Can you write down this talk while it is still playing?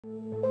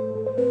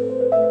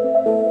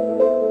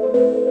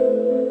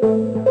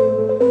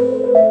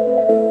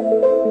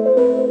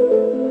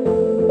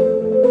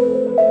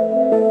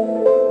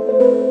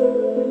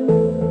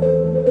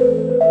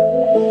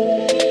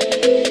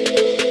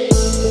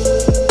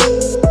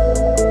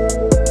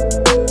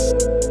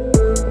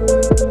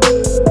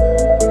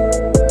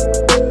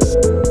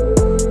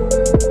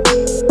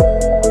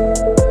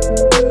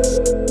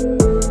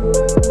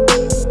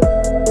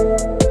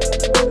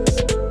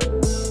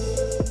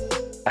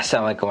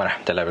Assalamualaikum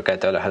warahmatullahi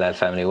wabarakatuh, Halal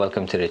family.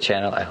 Welcome to the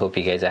channel. I hope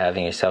you guys are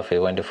having yourself a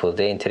wonderful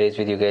day. In today's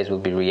video, guys, we'll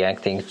be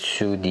reacting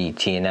to the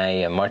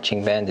TNI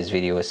marching band. This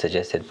video was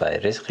suggested by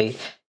Rizqi.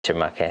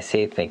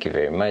 Thank you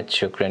very much.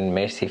 Shukran,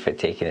 merci for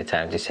taking the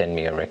time to send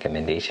me a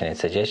recommendation and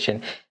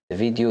suggestion. The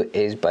video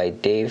is by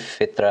Dave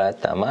Fitra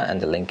Tama, and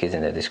the link is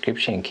in the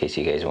description in case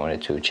you guys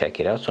wanted to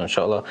check it out. So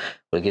inshallah,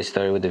 we'll get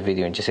started with the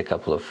video in just a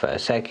couple of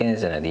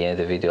seconds, and at the end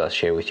of the video, I'll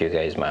share with you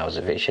guys my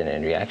observation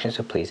and reaction.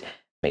 So please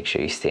make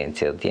sure you stay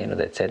until the end. With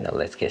that said, now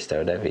let's get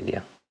started that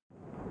video.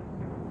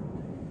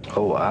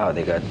 Oh wow,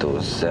 they got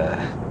those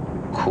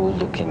cool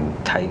looking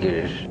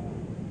tiger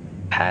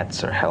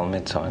hats or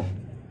helmets on.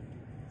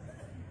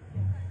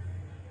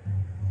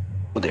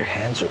 Oh, their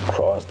hands are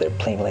crossed, they're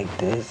playing like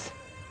this.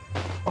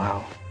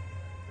 Wow.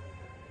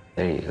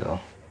 There you go.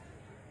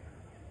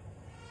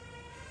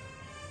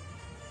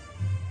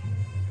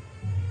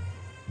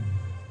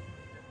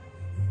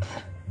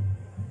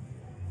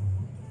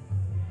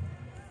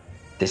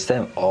 This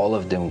time all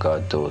of them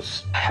got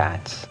those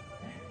hats.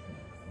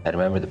 I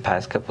remember the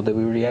past couple that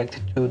we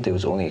reacted to, there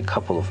was only a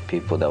couple of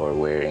people that were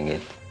wearing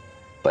it.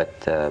 But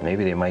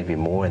maybe there might be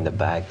more in the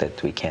back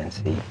that we can't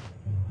see.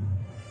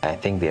 I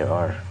think there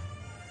are.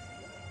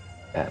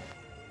 Yeah.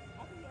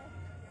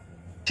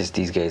 Just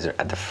these guys are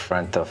at the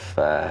front of,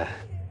 I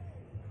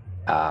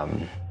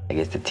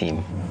guess, the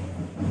team.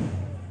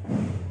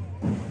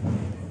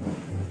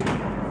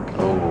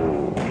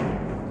 Oh.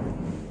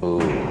 Oh.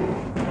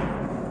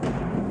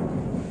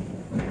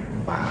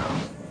 Wow.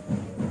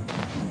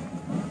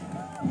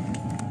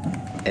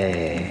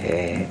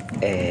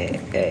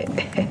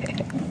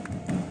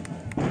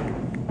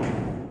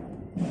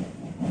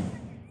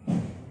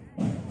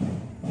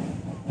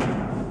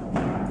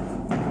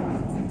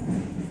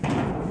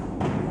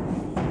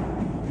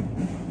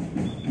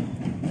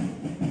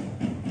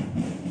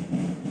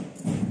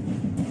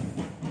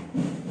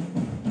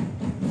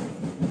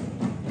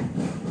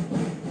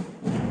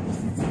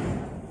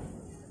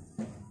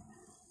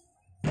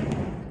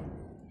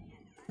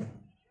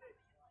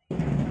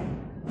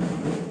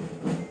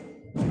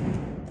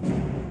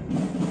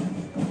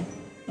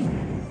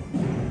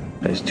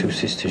 There's two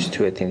sisters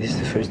too. I think this is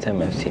the first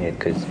time I've seen it,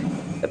 because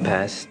the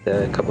past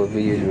couple of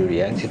videos we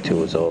reacted to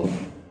was all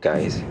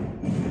guys.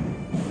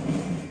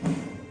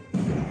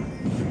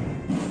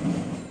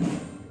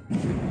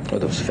 Oh,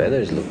 those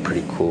feathers look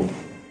pretty cool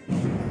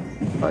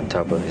on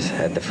top of his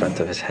head, the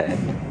front of his head.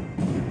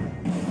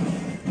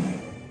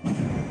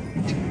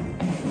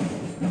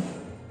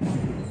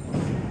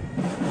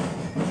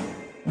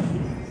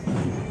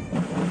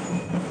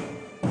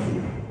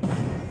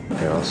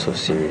 They're all so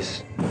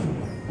serious.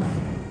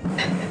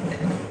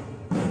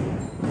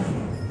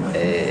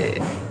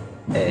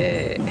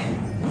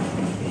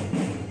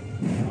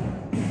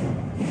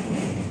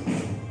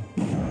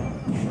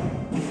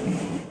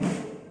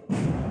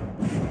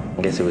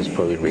 I guess it was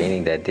probably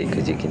raining that day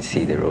because you can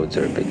see the roads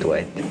are a bit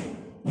wet.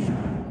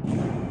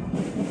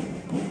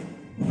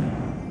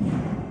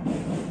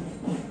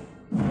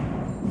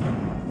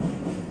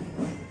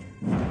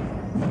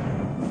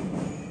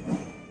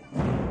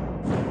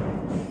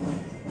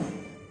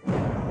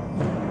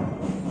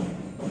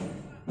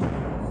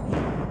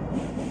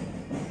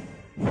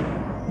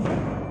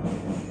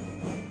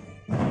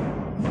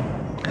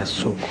 That's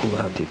so cool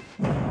how they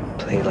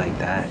play like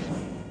that.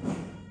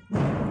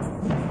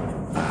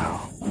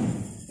 Wow.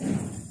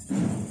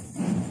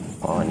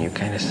 Oh, new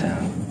kind of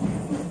sound.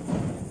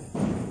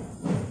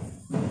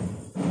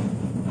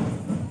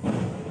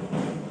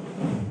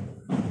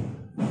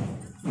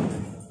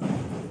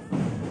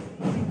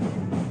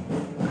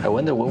 I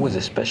wonder what was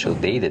a special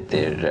day that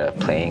they're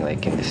playing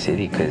like in the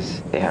city,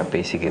 because they have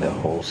basically the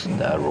whole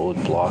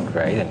road blocked,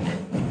 right?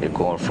 And they're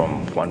going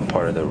from one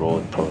part of the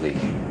road probably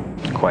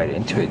quite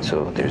into it,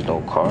 so there's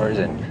no cars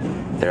and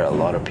there are a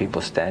lot of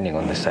people standing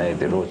on the side of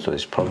the road, so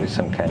it's probably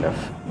some kind of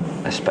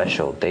a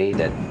special day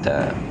that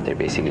they're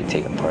basically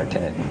taking part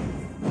in it.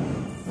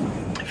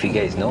 If you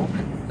guys know,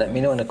 let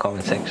me know in the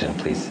comment section,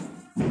 please.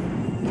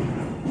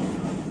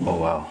 Oh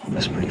wow,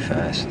 that's pretty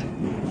fast.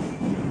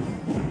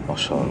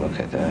 Also, look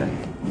at that.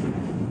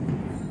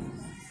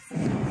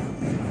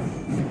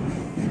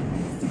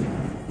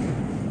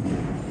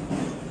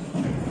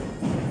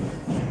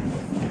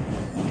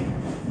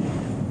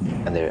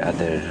 And there are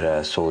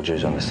other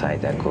soldiers on the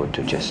side that go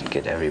to just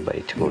get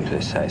everybody to go to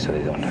the side so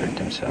they don't hurt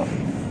themselves.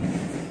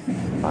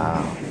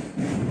 Wow.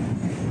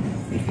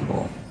 Pretty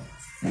cool.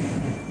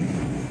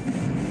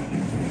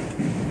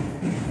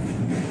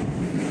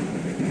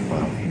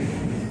 Wow.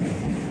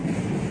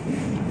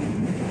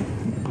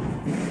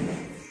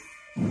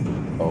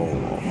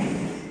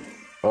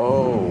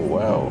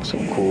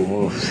 some cool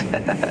moves.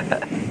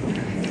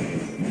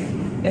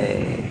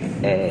 Hey.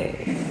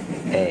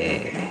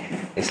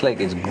 It's like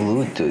it's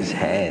glued to his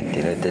hand,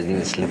 you know, it doesn't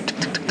even slip.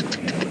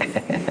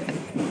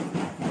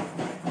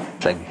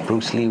 It's like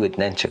Bruce Lee with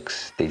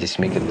nunchucks. They just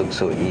make it look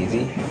so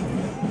easy.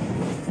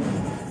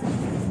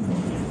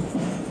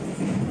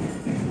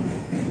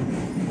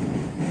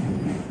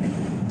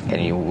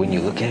 And when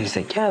you look at it, it's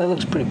like, yeah, that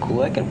looks pretty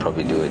cool. I can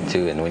probably do it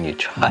too. And when you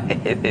try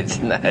it, it's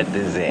not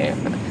the same.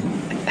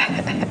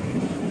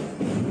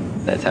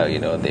 That's how, you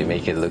know, they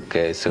make it look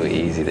so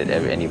easy that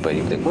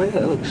anybody would be like, well,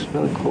 that looks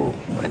really cool.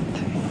 But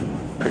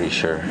pretty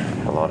sure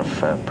a lot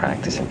of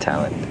practice and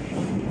talent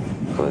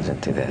goes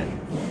into that.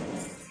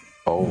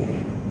 Oh,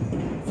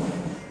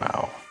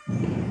 wow.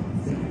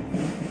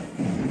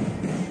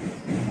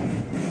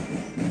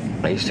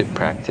 I used to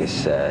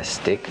practice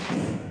stick,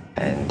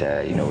 and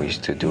you know, we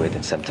used to do it,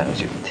 and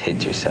sometimes you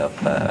hit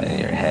yourself in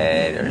your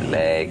head or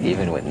leg,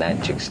 even with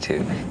nunchucks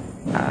too.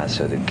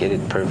 So to get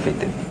it perfect,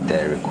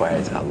 that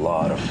requires a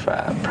lot of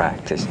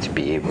practice to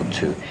be able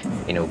to,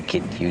 you know,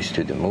 get used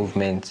to the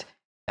movement,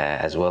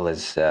 as well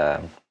as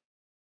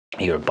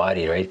your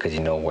body, right? Because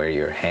you know where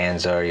your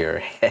hands are, your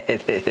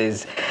head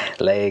is,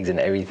 legs and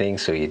everything,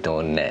 so you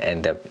don't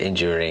end up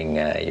injuring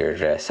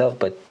yourself.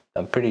 But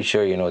I'm pretty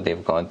sure, you know,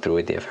 they've gone through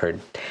it, they've hurt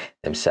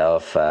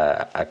themselves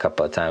a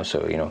couple of times.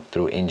 So, you know,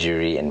 through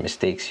injury and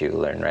mistakes, you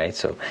learn, right?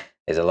 So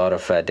there's a lot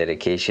of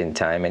dedication,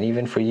 time, and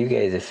even for you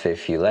guys,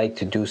 if you like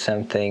to do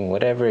something,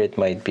 whatever it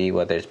might be,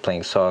 whether it's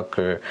playing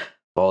soccer,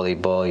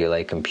 volleyball, you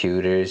like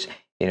computers,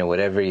 you know,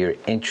 whatever your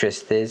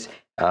interest is,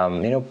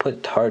 you know,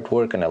 put hard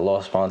work, and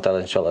Allah subhanahu wa ta'ala,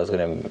 inshallah, is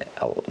going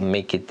to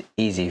make it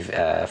easy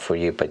for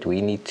you. But we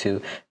need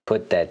to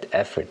put that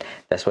effort.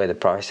 That's why the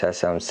Prophet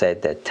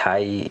said that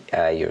tie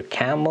your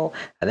camel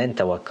and then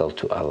tawakkal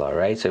to Allah,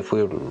 right? So if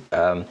we're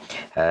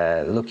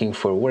looking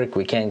for work,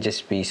 we can't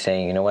just be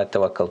saying, you know what,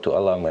 tawakkal to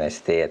Allah, I'm going to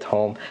stay at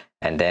home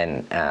and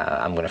then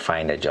I'm going to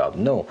find a job.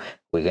 No,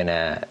 we're going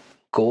to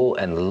go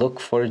and look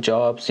for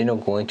jobs, you know,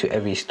 going to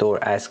every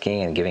store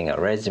asking and giving a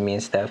resume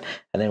and stuff,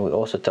 and then we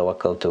also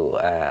tawakkal to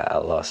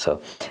Allah. So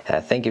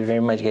thank you very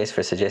much, guys,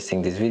 for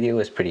suggesting this video. It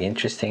was pretty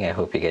interesting. I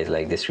hope you guys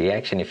like this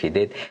reaction. If you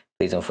did,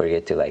 please don't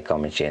forget to like,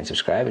 comment, share, and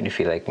subscribe. And if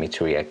you'd like me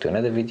to react to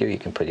another video, you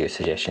can put your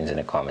suggestions in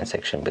the comment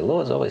section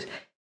below. As always,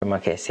 from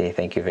Makkah, I say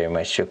thank you very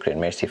much. Shukran,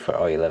 merci for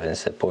all your love and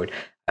support.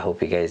 I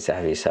hope you guys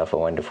have yourself a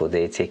wonderful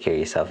day. Take care of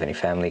yourself and your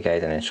family,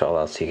 guys, and inshallah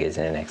I'll see you guys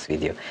in the next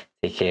video.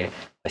 Take care.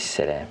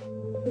 Wassalam.